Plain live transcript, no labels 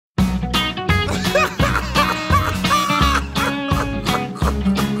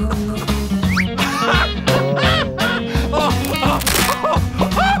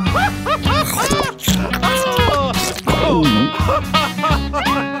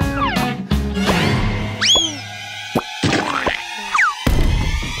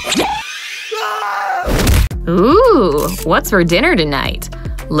Ooh, what's for dinner tonight?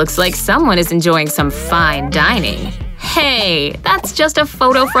 Looks like someone is enjoying some fine dining. Hey, that's just a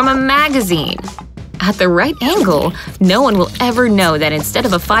photo from a magazine. At the right angle, no one will ever know that instead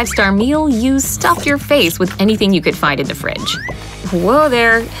of a 5-star meal, you stuffed your face with anything you could find in the fridge. Whoa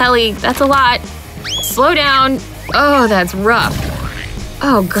there, Helly, that's a lot. Slow down. Oh, that's rough.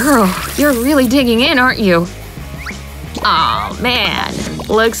 Oh, girl, you're really digging in, aren't you? Aw, man.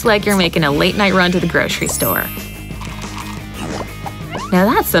 Looks like you're making a late-night run to the grocery store. Now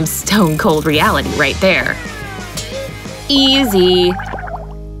that's some stone-cold reality right there. Easy.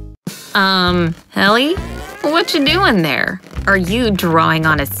 Helly? What you doing there? Are you drawing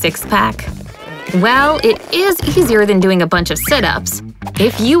on a 6-pack? Well, it is easier than doing a bunch of sit-ups.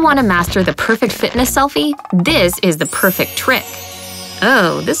 If you want to master the perfect fitness selfie, this is the perfect trick.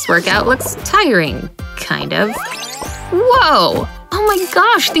 Oh, this workout looks tiring. Kind of. Whoa! Oh my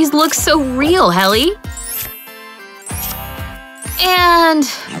gosh, these look so real, Helly! And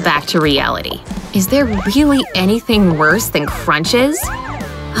back to reality. Is there really anything worse than crunches?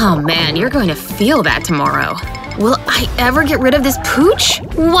 Oh man, you're going to feel that tomorrow. Will I ever get rid of this pooch?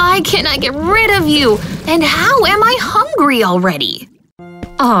 Why can't I get rid of you? And how am I hungry already?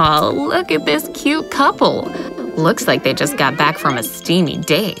 Aw, look at this cute couple. Looks like they just got back from a steamy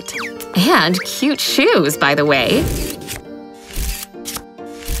date. And cute shoes, by the way.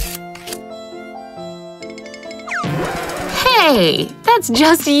 Hey, that's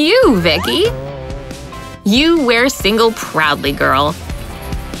just you, Vicky. You wear single proudly, girl.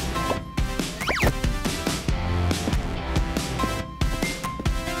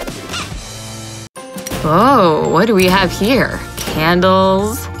 Oh, what do we have here?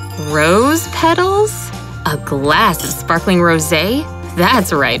 Candles, rose petals, a glass of sparkling rosé?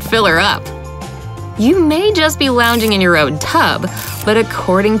 That's right, fill her up. You may just be lounging in your own tub, but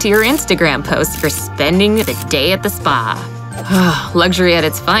according to your Instagram post, you're spending the day at the spa. Luxury at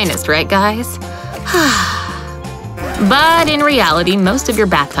its finest, right guys? But in reality, most of your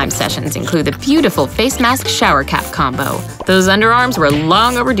bath time sessions include the beautiful face mask shower cap combo. Those underarms were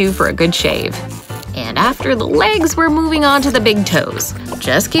long overdue for a good shave. And after the legs, we're moving on to the big toes.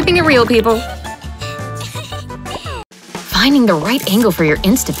 Just keeping it real, people. Finding the right angle for your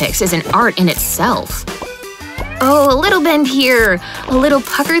Instapics is an art in itself. Oh, a little bend here, a little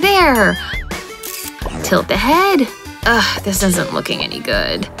pucker there. Tilt the head. Ugh, this isn't looking any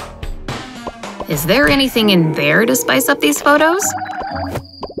good. Is there anything in there to spice up these photos?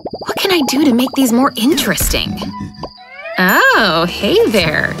 What can I do to make these more interesting? Oh, hey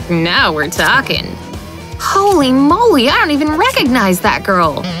there. Now we're talking. Holy moly, I don't even recognize that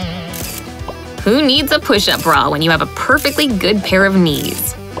girl. Who needs a push-up bra when you have a perfectly good pair of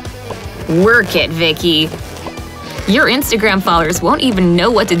knees? Work it, Vicky. Your Instagram followers won't even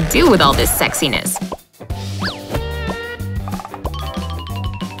know what to do with all this sexiness.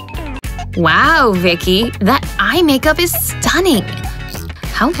 Wow, Vicky, that eye makeup is stunning.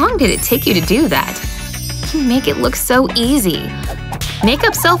 How long did it take you to do that? You make it look so easy.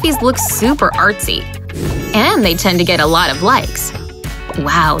 Makeup selfies look super artsy. And they tend to get a lot of likes.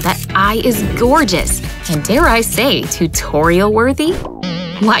 Wow, that eye is gorgeous. And dare I say, tutorial-worthy?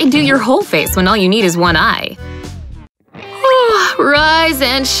 Why do your whole face when all you need is one eye? Rise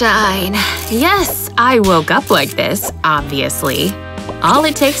and shine. Yes, I woke up like this, obviously. All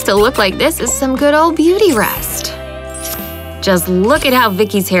it takes to look like this is some good old beauty rest. Just look at how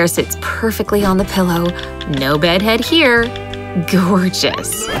Vicky's hair sits perfectly on the pillow. No bedhead here.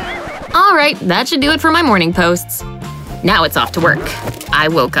 Gorgeous. All right, that should do it for my morning posts. Now it's off to work. I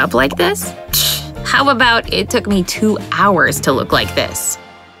woke up like this? How about it took me 2 hours to look like this?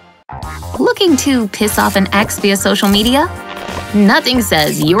 Looking to piss off an ex via social media? Nothing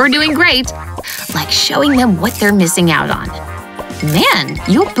says you're doing great like showing them what they're missing out on. Man,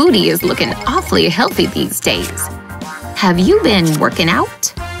 your booty is looking awfully healthy these days. Have you been working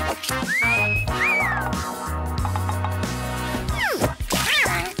out?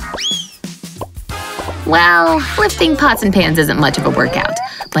 Well, lifting pots and pans isn't much of a workout,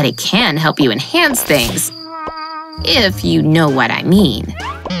 but it can help you enhance things. If you know what I mean.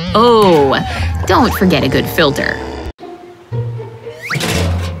 Oh, don't forget a good filter.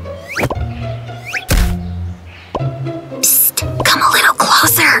 Psst, come a little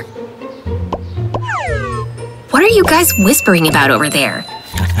closer. What are you guys whispering about over there?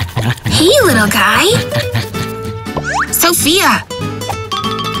 Hey, little guy! Sophia!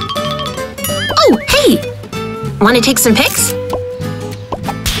 Oh, hey! Want to take some pics?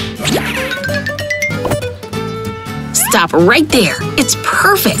 Stop right there. It's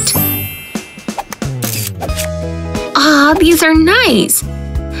perfect. Ah, these are nice.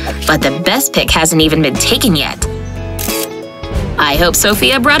 But the best pic hasn't even been taken yet. I hope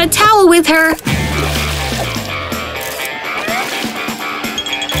Sophia brought a towel with her.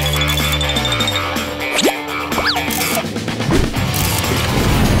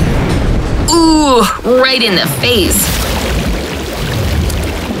 Ooh, right in the face.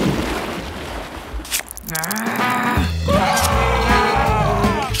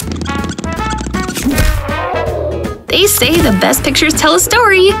 They say the best pictures tell a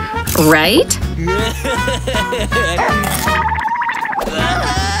story, right?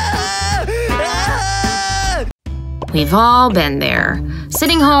 We've all been there,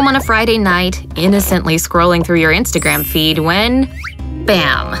 sitting home on a Friday night, innocently scrolling through your Instagram feed when…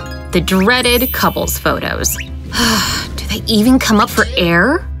 bam! The dreaded couples photos. Do they even come up for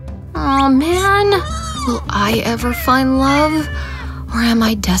air? Aw, man. Will I ever find love? Or am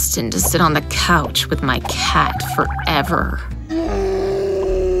I destined to sit on the couch with my cat forever?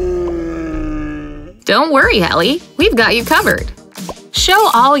 Don't worry, Ellie. We've got you covered. Show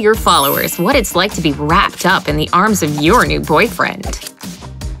all your followers what it's like to be wrapped up in the arms of your new boyfriend.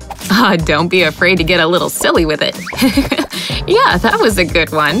 Don't be afraid to get a little silly with it. Yeah, that was a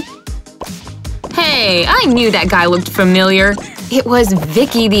good one. Hey, I knew that guy looked familiar. It was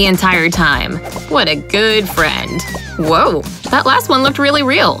Vicky the entire time. What a good friend. Whoa, that last one looked really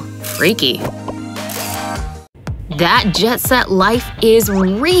real. Freaky. That jet set life is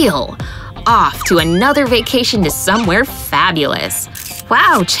real. Off to another vacation to somewhere fabulous.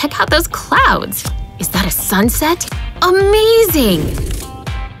 Wow, check out those clouds. Is that a sunset? Amazing!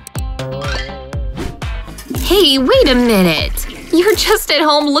 Hey, wait a minute. You're just at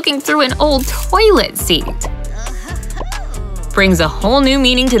home looking through an old toilet seat. Brings a whole new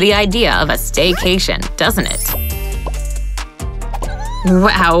meaning to the idea of a staycation, doesn't it?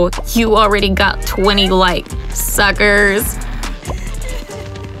 Wow, you already got 20 likes, suckers.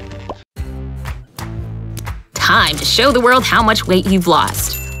 Time to show the world how much weight you've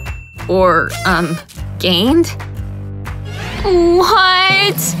lost. Or, gained?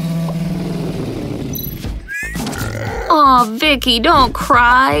 What? Aw, Vicky, don't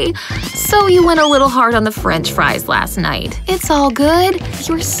cry. So you went a little hard on the French fries last night. It's all good.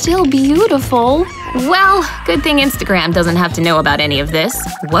 You're still beautiful. Well, good thing Instagram doesn't have to know about any of this.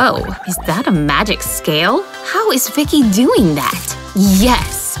 Whoa, is that a magic scale? How is Vicky doing that?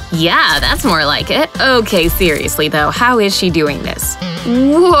 Yes. Yeah, that's more like it. Okay, seriously though, how is she doing this?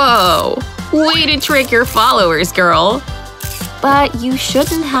 Whoa! Way to trick your followers, girl. But you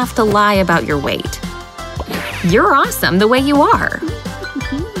shouldn't have to lie about your weight. You're awesome the way you are.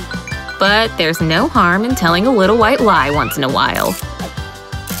 But there's no harm in telling a little white lie once in a while.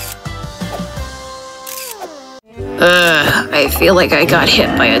 I feel like I got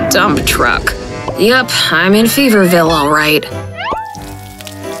hit by a dump truck. Yep, I'm in Feverville, all right.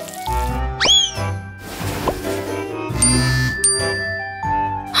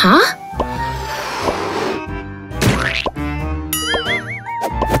 Huh?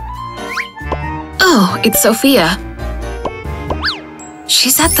 Oh, it's Sophia.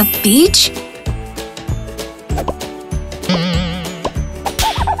 She's at the beach?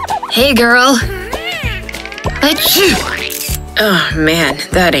 Hey, girl. Achoo! Oh, man,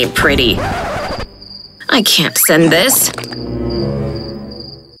 that ain't pretty. I can't send this.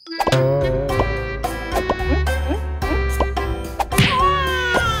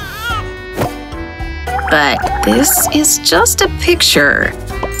 But this is just a picture.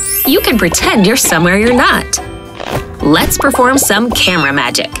 You can pretend you're somewhere you're not. Let's perform some camera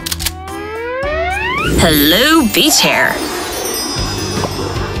magic. Hello, beach hair.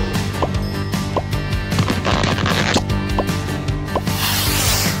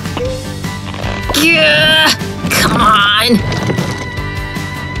 Yeah, come on.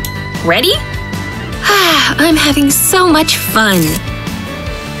 Ready? I'm having so much fun.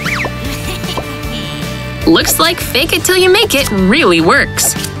 Looks like fake it till you make it really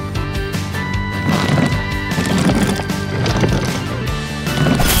works.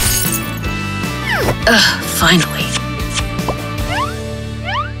 Ugh, finally.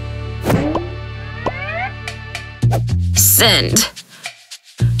 Send.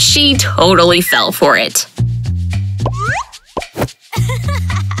 She totally fell for it.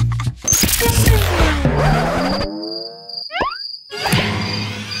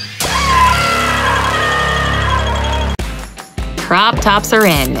 Crop tops are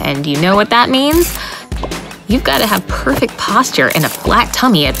in, and you know what that means? You've got to have perfect posture and a flat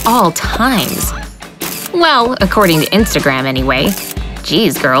tummy at all times. Well, according to Instagram anyway.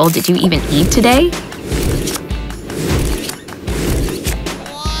 Geez, girl, did you even eat today?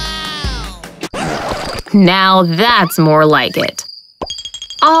 Wow. Now that's more like it.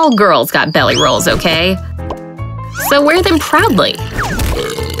 All girls got belly rolls, okay? So wear them proudly.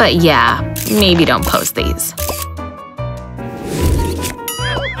 But yeah, maybe don't post these.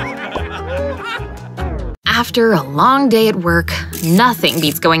 After a long day at work, nothing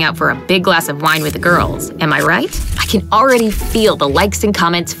beats going out for a big glass of wine with the girls. Am I right? I can already feel the likes and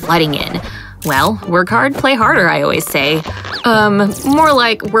comments flooding in. Well, work hard, play harder, I always say. More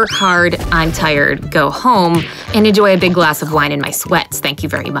like work hard, I'm tired, go home, and enjoy a big glass of wine in my sweats, thank you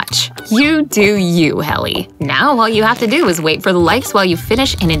very much. You do you, Helly. Now all you have to do is wait for the likes while you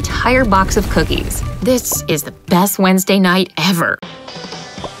finish an entire box of cookies. This is the best Wednesday night ever.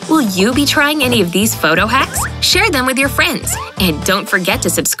 Will you be trying any of these photo hacks? Share them with your friends. And don't forget to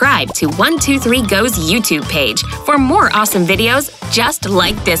subscribe to 123go's YouTube page for more awesome videos just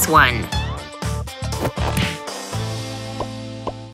like this one.